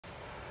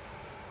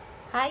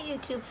Hi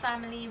YouTube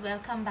family,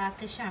 welcome back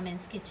to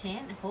Charmaine's Kitchen.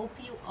 Hope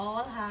you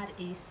all had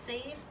a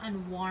safe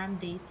and warm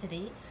day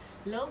today.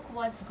 Look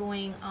what's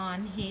going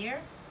on here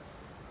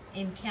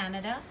in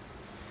Canada.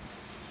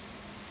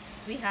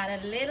 We had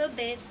a little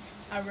bit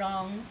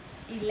around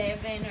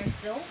 11 or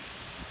so.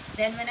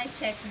 Then when I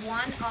checked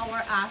 1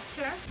 hour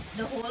after,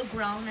 the whole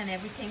ground and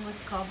everything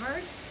was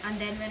covered. And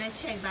then when I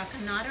checked back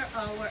another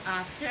hour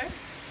after,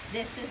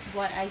 this is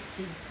what I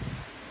see.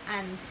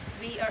 And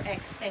we are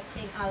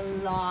expecting a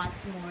lot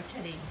more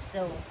today,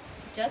 so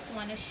just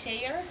want to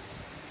share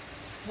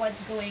what's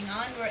going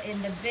on. We're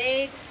in the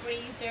big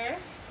freezer.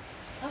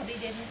 Hubby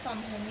didn't come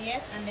home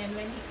yet, and then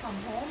when he come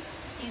home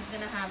he's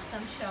gonna have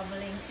some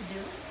shoveling to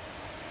do,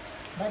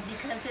 but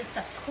because it's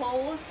a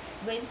cold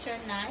winter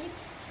night,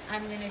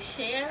 I'm gonna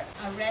share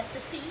a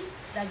recipe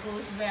that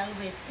goes well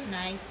with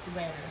tonight's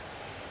weather.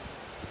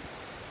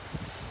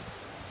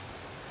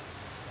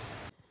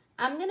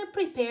 I'm gonna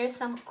prepare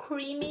some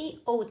creamy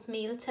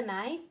oatmeal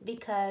tonight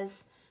because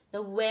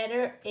the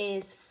weather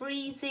is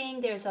freezing.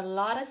 There's a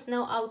lot of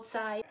snow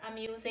outside. I'm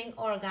using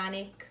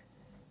organic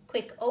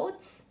quick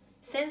oats.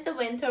 Since the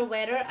winter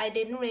weather, I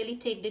didn't really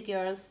take the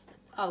girls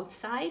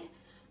outside,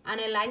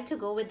 and I like to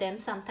go with them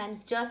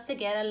sometimes just to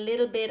get a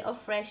little bit of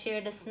fresh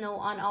air, the snow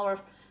on our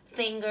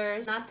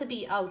fingers, not to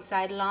be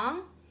outside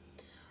long.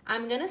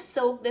 I'm gonna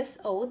soak this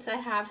oats. I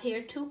have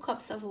here 2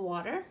 cups of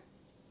water.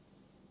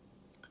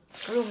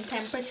 Room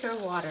temperature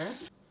water.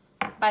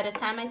 By the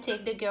time I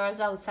take the girls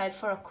outside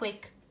for a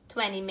quick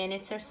 20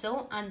 minutes or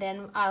so, and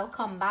then I'll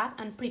come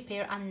back and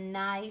prepare a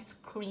nice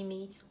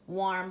creamy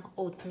warm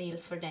oatmeal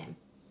for them.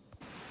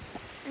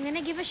 I'm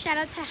gonna give a shout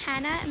out to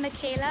Hannah and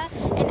Michaela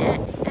and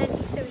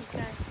Auntie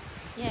Sarika.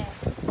 Yeah,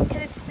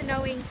 Because it's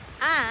snowing.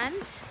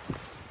 and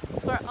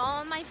for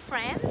all my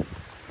friends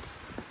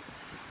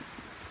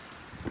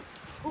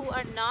who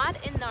are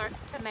not in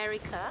North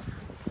America,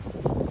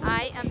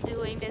 I am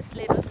doing this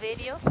little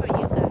video for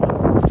you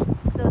guys.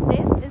 So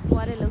this is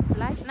what it looks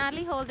like.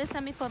 Natalie, hold this.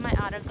 Let me put my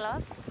other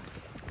gloves.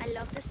 I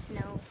love the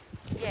snow.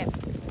 Yeah,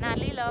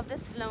 Natalie loved the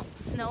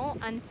snow,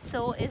 and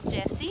so is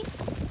Jessie.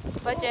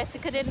 But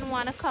Jessica didn't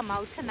want to come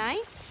out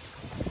tonight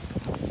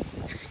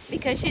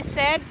because she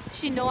said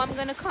she know I'm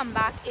gonna come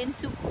back in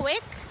too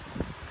quick,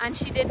 and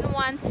she didn't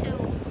want to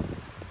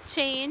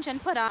change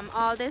and put on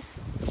all this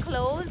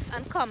clothes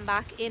and come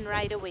back in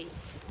right away.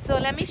 So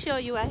let me show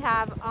you. I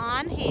have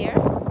on here,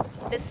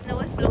 the snow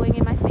is blowing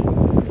in my face.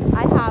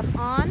 I have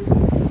on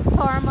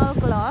thermal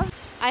gloves.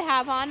 I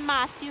have on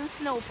Matthew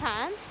snow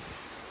pants.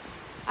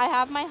 I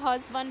have my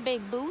husband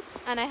big boots,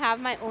 and I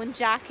have my own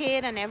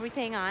jacket and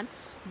everything on.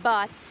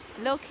 But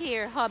look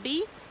here,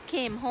 hubby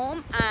came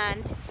home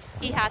and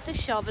he had to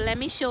shovel. Let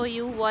me show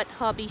you what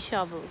hubby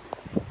shoveled.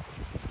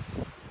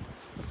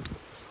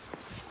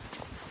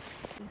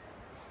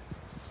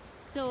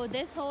 So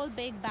this whole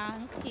big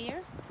bank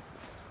here,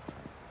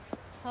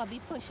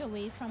 hubby push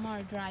away from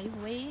our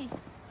driveway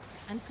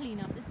and clean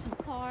up the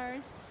 2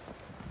 cars,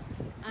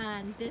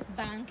 and this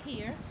bank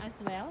here as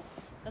well.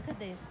 Look at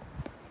this.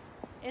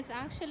 It's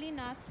actually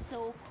not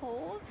so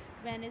cold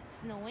when it's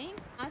snowing.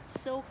 Not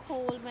so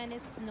cold when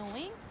it's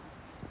snowing.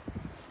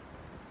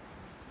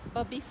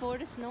 But before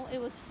the snow,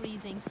 it was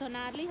freezing. So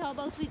Natalie, how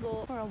about we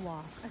go for a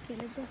walk? Okay,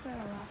 let's go for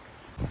a walk.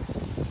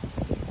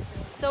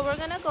 So we're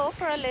gonna go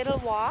for a little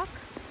walk.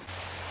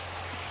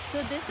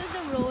 So this is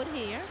the road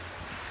here,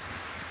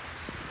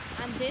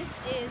 and this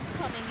is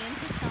coming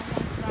into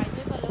someone's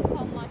driveway. But look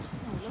how much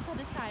snow. Look at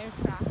the tire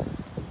track.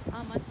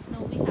 How much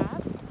snow we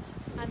have.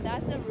 And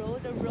that's the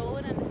road. The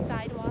road and the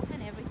sidewalk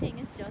and everything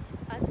is just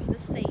as the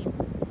same.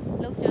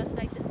 Look, just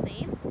like the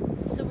same.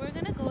 So we're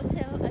gonna go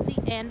till at the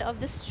end of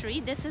the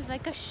street. This is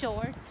like a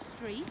short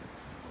street,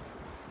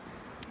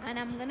 and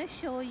I'm gonna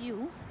show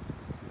you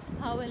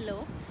how it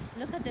looks.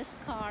 Look at this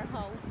car.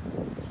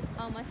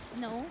 How much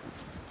snow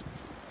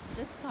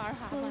this car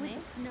have on it.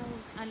 Snow.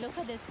 And look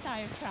at this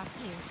tire track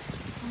here.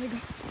 Oh my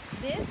god.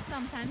 This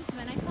sometimes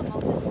when I come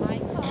out with my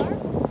car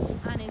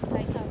and it's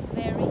like a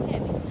very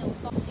heavy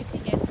snowfall, you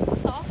can get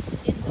stuck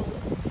in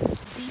those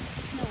deep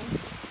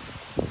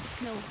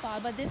snowfall.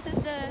 But this is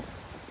the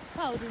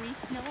powdery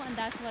snow, and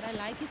that's what I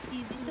like. It's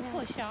easy to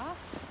push off,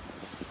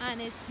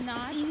 and it's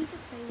not Easy to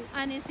play with.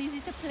 and it's easy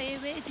to play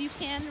with. You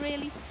can't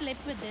really slip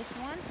with this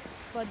one,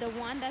 but the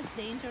one that's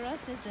dangerous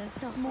is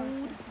the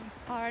smooth,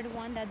 hard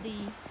one that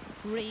the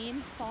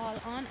rain fall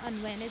on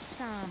and when it's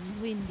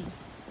windy.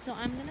 So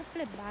I'm gonna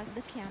flip back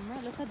the camera.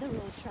 Look at the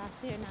road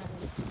tracks here,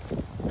 Natalie,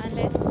 and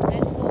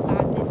let's go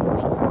back this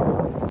way.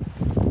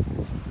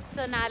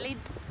 So Natalie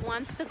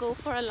wants to go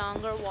for a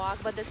longer walk,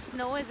 but the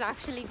snow is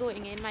actually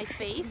going in my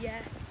face,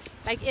 Yeah.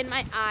 like in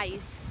my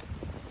eyes.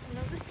 I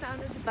love the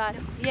sound of the But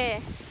snow. yeah,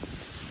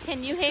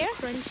 can you hear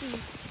So crunchy.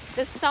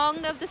 the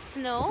sound of the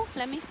snow?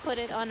 Let me put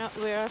it on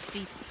where our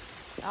feet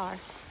are.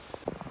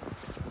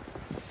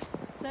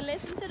 So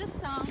listen to the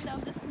sound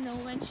of the snow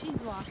when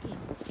she's walking.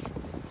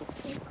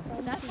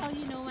 That's how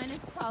you know when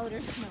it's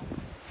powder snow.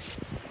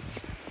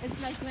 It's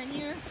like when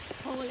you're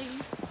holding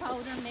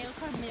powder milk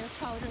or milk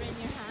powder in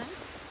your hand,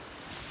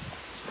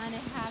 and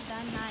it has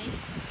that nice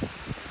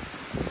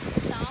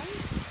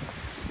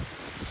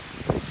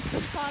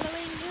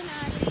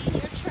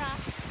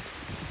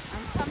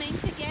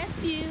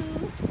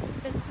you.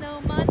 The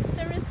snow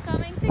monster is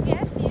coming to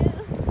get you.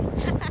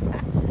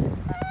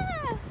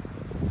 Ah.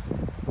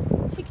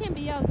 She can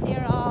be out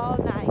here all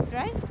night,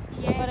 right?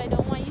 Yeah. But I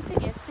don't want you to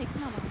get sick,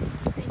 Mama.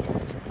 I know.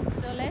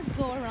 So let's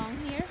go around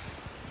here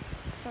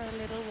for a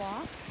little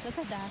walk. Look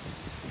at that.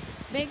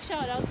 Big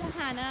shout out to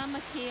Hannah,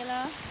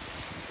 Michaela,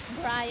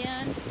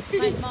 Brian,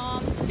 my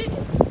mom,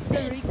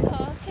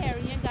 Sarika,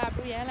 Carrie, and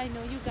Gabrielle. I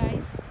know you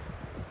guys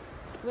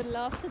would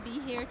love to be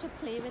here to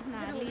play with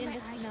Natalie in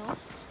the snow.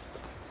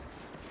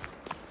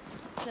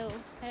 So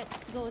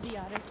let's go the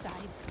other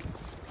side.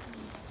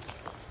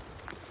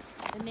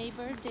 The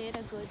neighbor did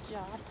a good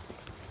job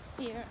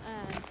here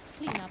and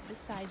clean up the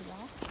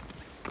sidewalk.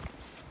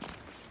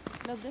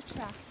 Look the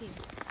track here.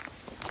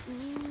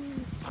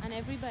 Ooh. And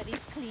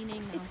everybody's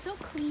cleaning now. It's so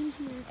clean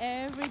here.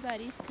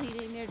 Everybody's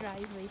cleaning their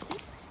driveway, see?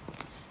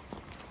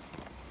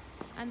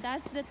 And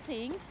that's the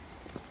thing.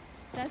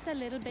 That's a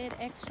little bit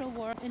extra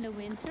work in the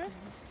winter.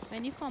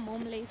 When you come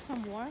home late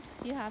from work,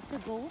 you have to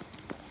go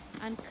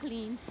and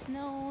clean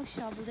snow,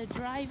 shovel the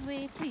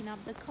driveway, clean up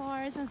the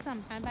cars, and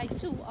sometimes by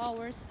 2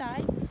 hours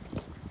time,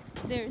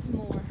 there's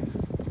more.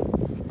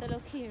 So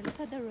look here, look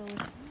at the road.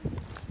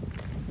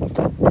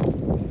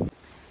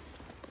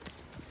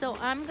 So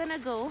I'm gonna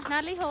go,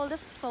 Natalie, hold the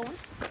phone.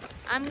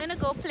 I'm gonna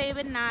go play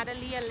with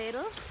Natalie a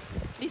little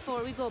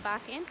before we go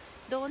back in.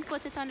 Don't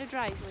put it on the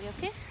driveway,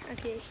 okay?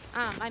 Okay.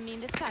 I mean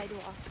the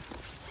sidewalk.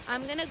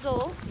 I'm gonna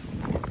go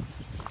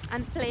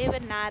and play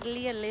with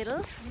Natalie a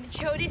little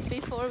Show this.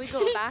 before we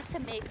go back to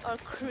make our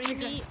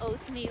creamy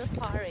oatmeal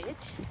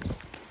porridge.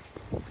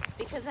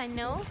 Because I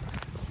know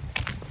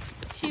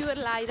she would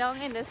lie down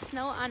in the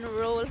snow and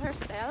roll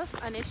herself,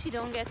 and if she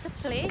don't get to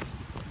play,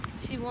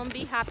 she won't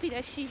be happy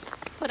that she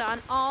put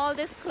on all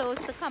this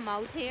clothes to come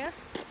out here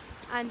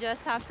and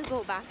just have to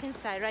go back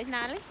inside, right,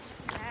 Natalie?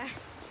 Yeah.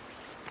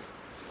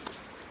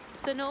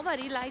 So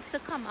nobody likes to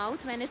come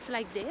out when it's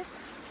like this,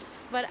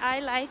 but I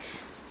like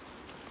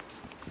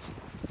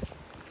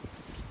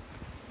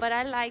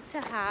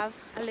to have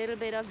a little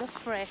bit of the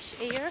fresh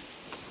air,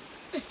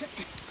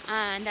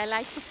 and I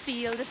like to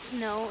feel the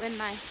snow in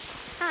my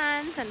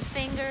hands and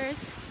fingers.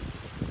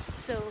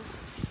 So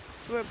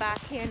we're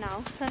back here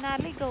now. So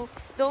Natalie, go.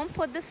 Don't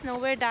put the snow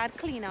where Dad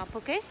clean up,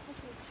 okay?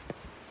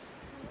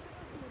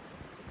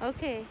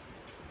 Okay.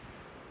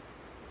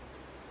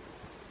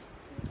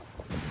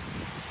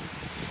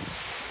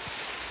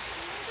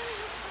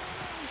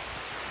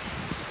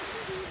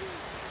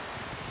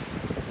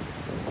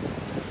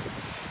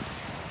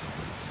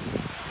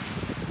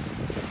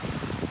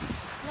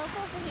 Look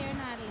over here,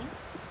 Natalie.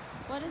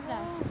 What is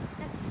that? Oh,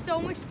 that's so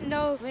much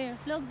snow. Where?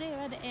 Look there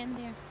at the end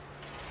there.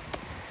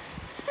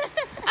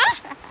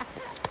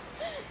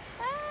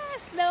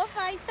 Snow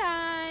fight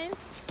time.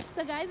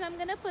 So guys, I'm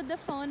gonna put the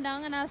phone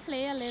down and I'll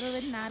play a little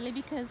with Natalie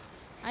because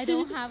I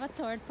don't have a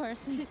third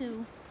person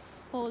to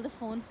hold the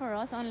phone for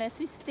us unless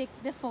we stick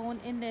the phone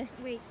in the...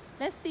 Wait.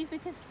 Let's see if we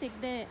can stick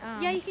the...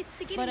 Yeah, you can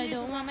stick it but in I there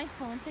don't as want my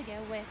phone to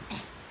get wet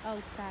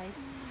outside.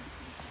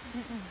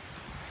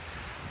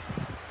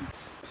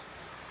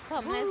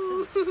 Come,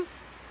 let's go.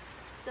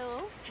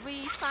 So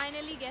we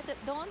finally get it.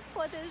 Don't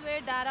put it where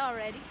Dad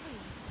already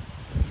cleaned.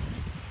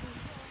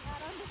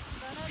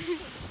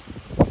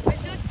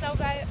 Let's do a snow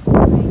ride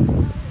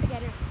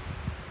together.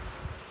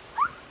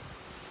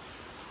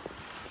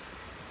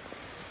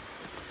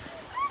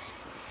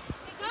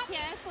 You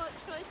can't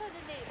throw it on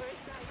the neighbor's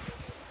driveway.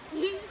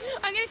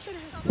 I'm gonna try to.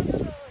 Come on the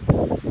road.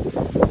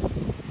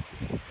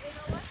 You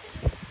know what to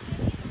do?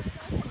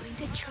 I'm going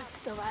to trust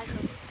the ladder.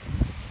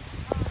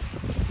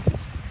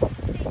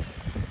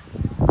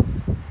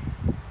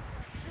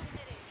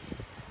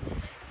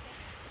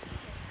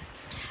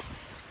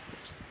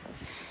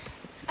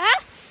 Ah!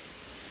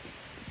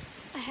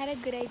 I had a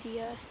good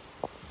idea.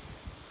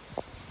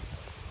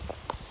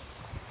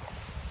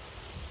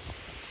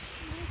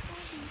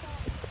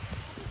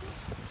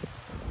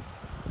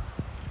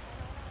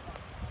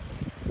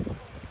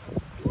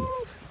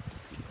 Ooh,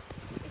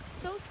 it's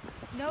so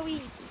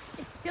snowy.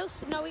 It's still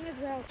snowing as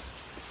well.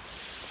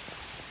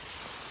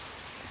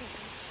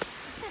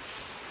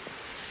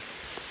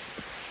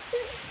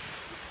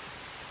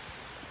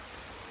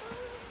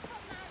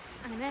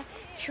 I'm gonna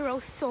throw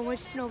so much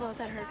snowballs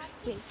at her.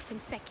 Wait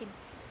 1 second.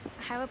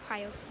 I have a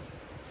pile.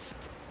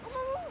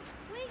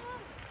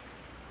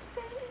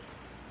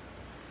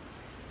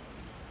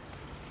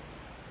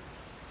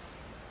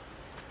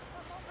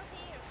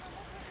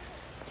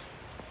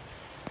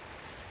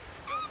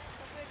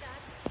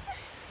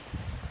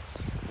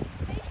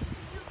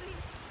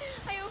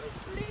 I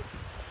oversleep.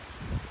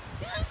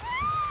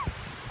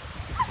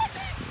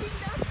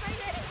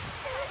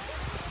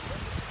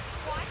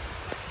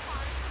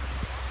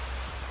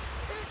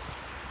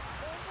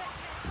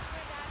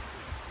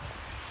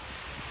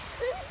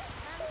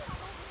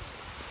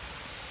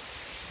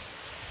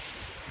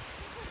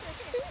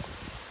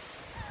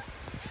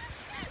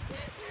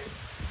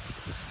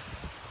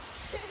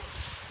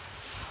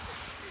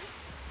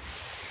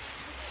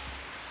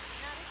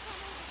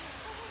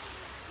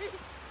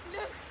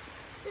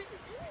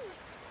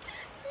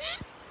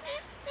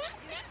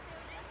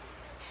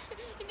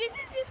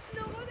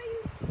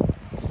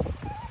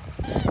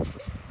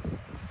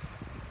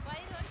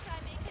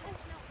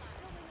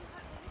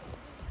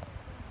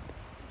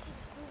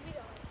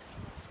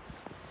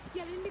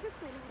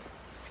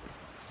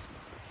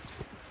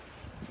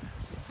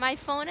 My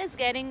phone is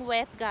getting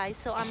wet, guys,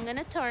 so I'm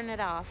gonna turn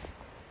it off.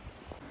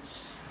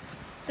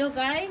 So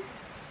guys,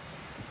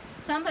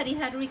 somebody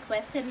had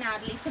requested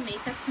Natalie to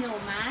make a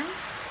snowman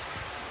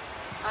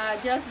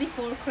just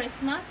before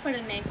Christmas for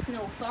the next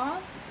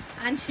snowfall,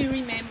 and she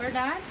remembered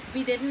that.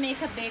 We didn't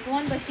make a big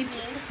one, but she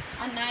made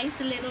a nice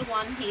little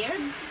one here.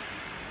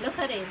 Look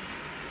at it.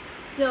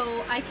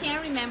 So I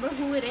can't remember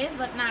who it is,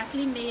 but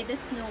Natalie made the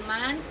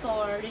snowman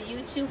for the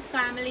YouTube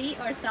family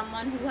or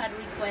someone who had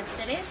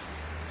requested it.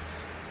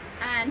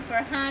 And for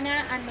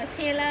Hannah and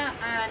Michaela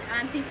and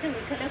Auntie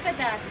Sarika, look at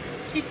that.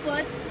 She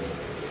put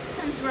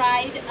some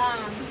dried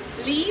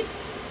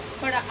leaves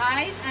for the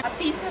eyes and a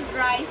piece of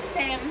dry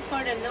stem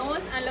for the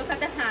nose, and look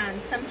at the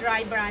hands, some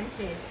dry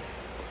branches.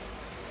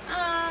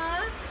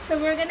 So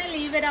we're gonna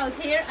leave it out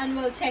here and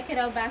we'll check it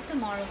out back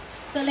tomorrow.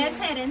 So let's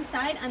head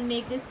inside and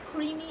make this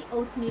creamy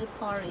oatmeal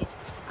porridge.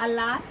 A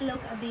last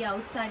look at the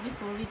outside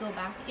before we go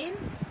back in.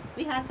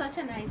 We had such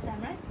a nice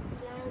time, right?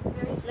 Yeah, it's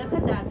very fun. Look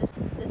at that.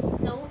 The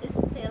snow is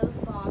still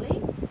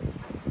falling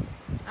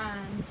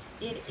and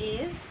it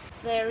is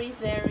very,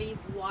 very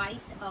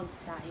white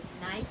outside.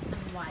 Nice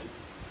and white.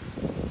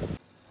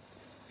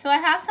 So I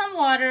have some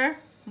water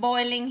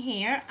boiling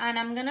here and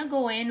I'm gonna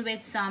go in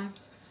with some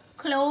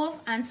clove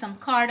and some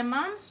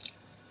cardamom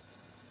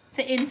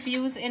to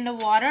infuse in the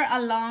water,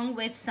 along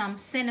with some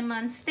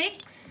cinnamon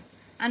sticks,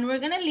 and we're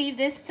gonna leave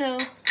this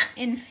to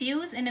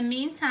infuse. In the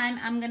meantime,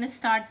 I'm gonna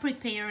start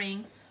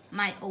preparing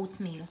my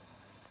oatmeal.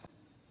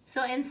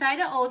 So inside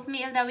the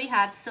oatmeal that we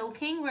had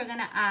soaking, we're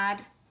gonna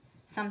add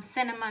some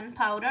cinnamon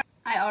powder.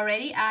 I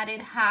already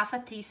added half a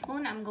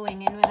teaspoon. I'm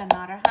going in with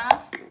another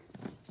half.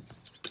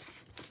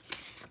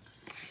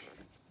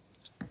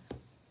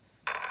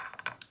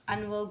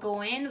 And we'll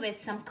go in with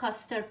some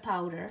custard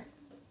powder.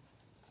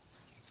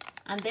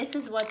 And this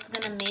is what's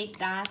gonna make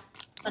that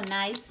a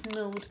nice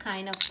smooth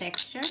kind of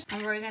texture.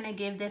 And we're gonna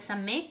give this a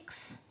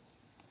mix.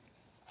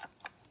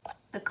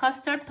 The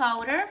custard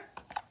powder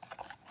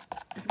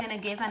is gonna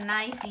give a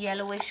nice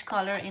yellowish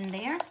color in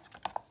there.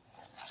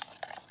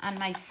 And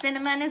my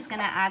cinnamon is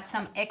gonna add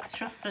some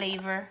extra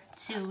flavor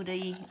to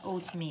the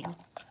oatmeal.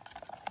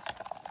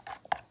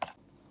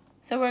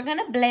 So we're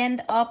gonna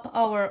blend up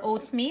our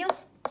oatmeal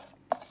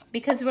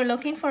because we're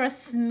looking for a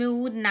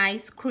smooth,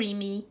 nice,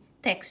 creamy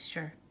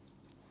texture.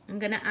 I'm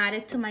gonna add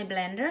it to my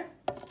blender.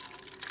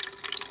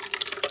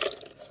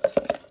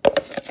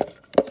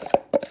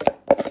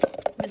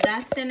 With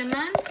that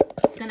cinnamon,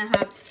 it's gonna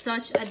have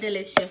such a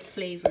delicious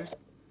flavor.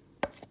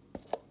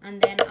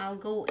 And then I'll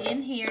go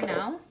in here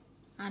now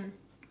and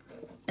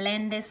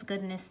blend this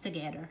goodness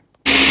together.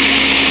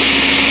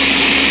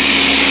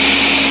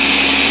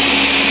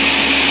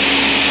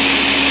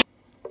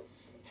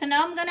 So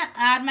now I'm gonna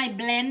add my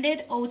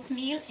blended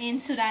oatmeal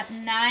into that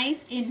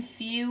nice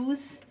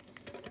infused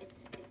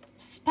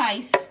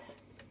spice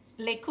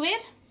liquid,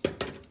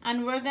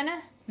 and we're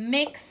gonna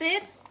mix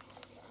it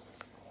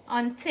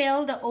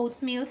until the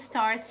oatmeal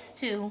starts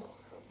to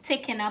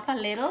thicken up a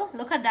little.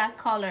 Look at that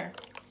color.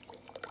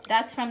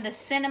 That's from the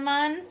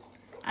cinnamon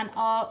and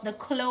all the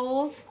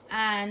clove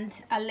and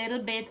a little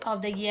bit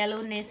of the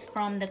yellowness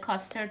from the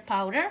custard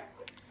powder.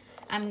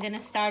 I'm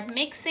gonna start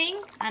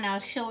mixing and I'll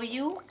show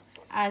you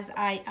as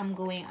I am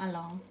going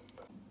along.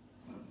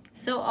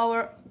 So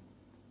our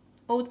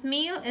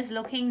oatmeal is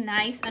looking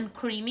nice and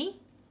creamy.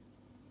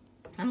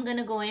 I'm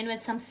gonna go in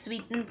with some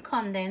sweetened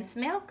condensed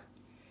milk,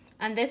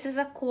 and this is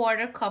a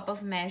 1/4 cup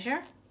of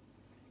measure.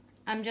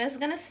 I'm just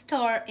gonna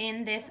stir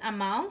in this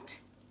amount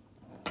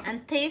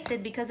and taste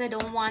it because I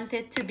don't want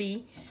it to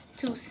be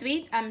too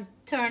sweet. I'm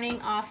turning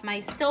off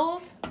my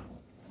stove,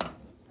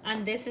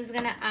 and this is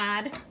gonna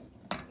add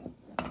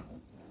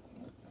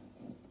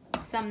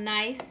some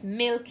nice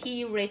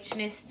milky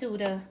richness to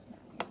the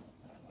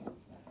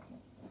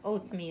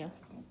oatmeal.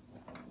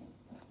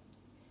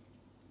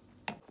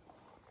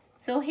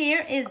 So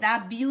here is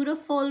that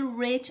beautiful,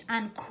 rich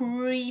and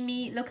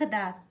creamy, look at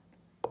that,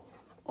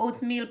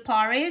 oatmeal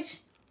porridge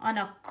on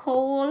a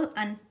cold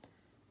and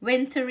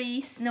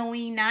wintry,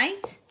 snowy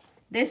night.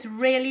 This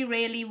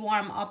really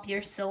warm up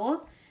your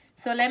soul.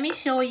 So let me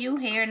show you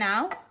here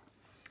now.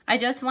 I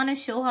just want to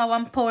show how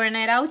I'm pouring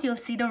it out. You'll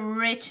see the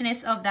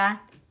richness of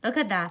that. Look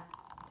at that.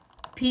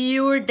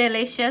 Pure,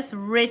 delicious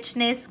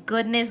richness,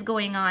 goodness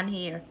going on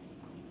here.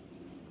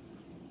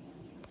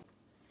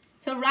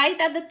 So right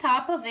at the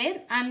top of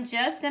it, I'm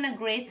just gonna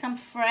grate some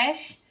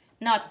fresh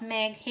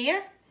nutmeg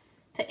here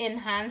to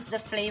enhance the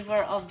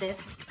flavor of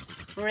this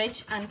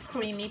rich and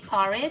creamy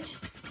porridge.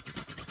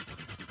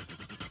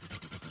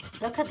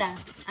 Look at that.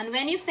 And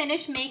when you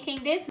finish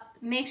making this,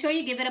 make sure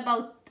you give it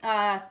about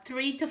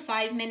 3 to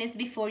 5 minutes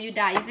before you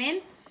dive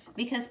in,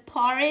 because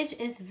porridge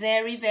is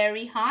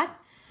very hot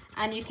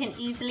and you can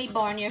easily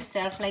burn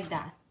yourself like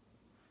that.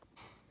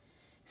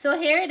 So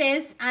here it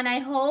is, and I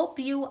hope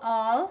you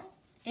all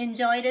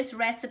enjoy this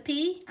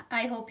recipe.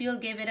 I hope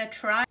you'll give it a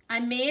try. I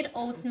made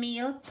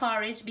oatmeal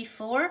porridge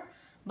before,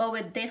 but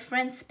with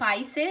different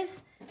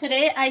spices.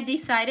 Today I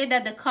decided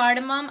that the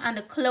cardamom and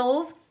the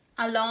clove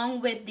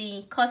along with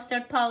the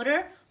custard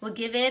powder will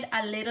give it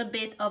a little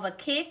bit of a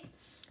kick.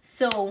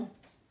 So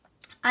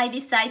I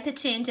decided to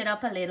change it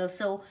up a little.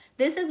 So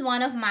this is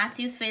one of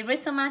Matthew's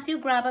favorites. So Matthew,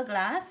 grab a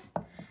glass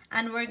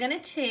and we're gonna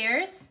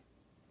cheers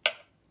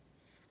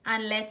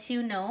and let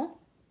you know.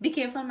 Be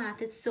careful,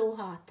 Matt, it's so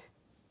hot.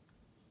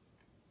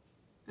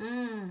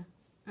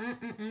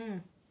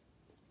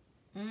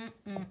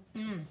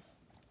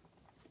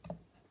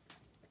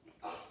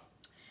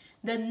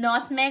 The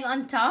nutmeg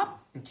on top.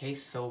 It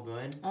tastes so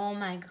good. Oh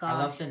my gosh. I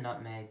love the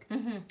nutmeg.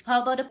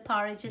 How about the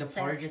porridge itself?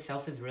 The porridge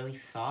itself is really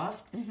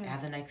soft. It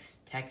has a nice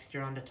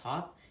texture on the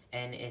top.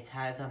 And it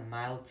has a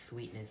mild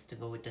sweetness to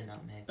go with the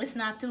nutmeg. It's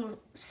not too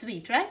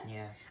sweet, right?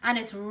 Yeah. And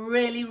it's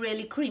really,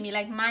 really creamy.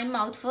 Like my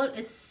mouthful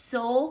is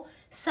so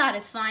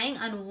satisfying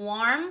and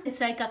warm. It's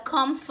like a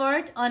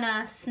comfort on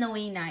a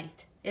snowy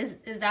night. Is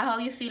that how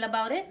you feel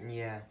about it?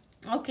 Yeah.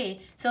 Okay,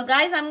 so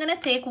guys, I'm gonna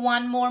take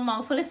one more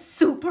mouthful. It's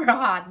super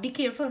hot. Be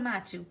careful,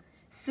 Matthew.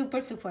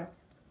 Super, super.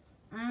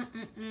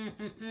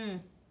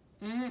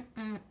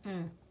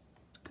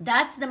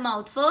 That's the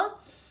mouthful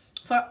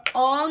for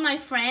all my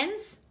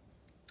friends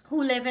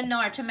who live in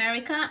North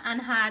America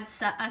and had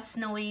a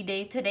snowy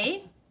day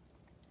today.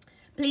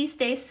 Please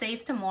stay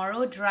safe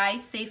tomorrow.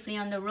 Drive safely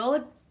on the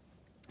road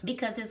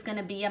because it's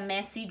gonna be a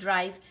messy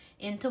drive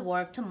into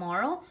work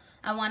tomorrow.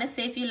 I wanna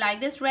say if you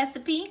like this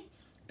recipe,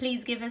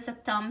 please give us a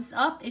thumbs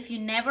up. If you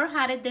never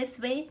had it this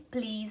way,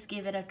 please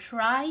give it a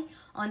try.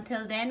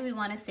 Until then, we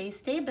wanna say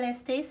stay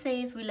blessed, stay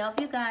safe. We love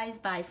you guys.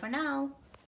 Bye for now.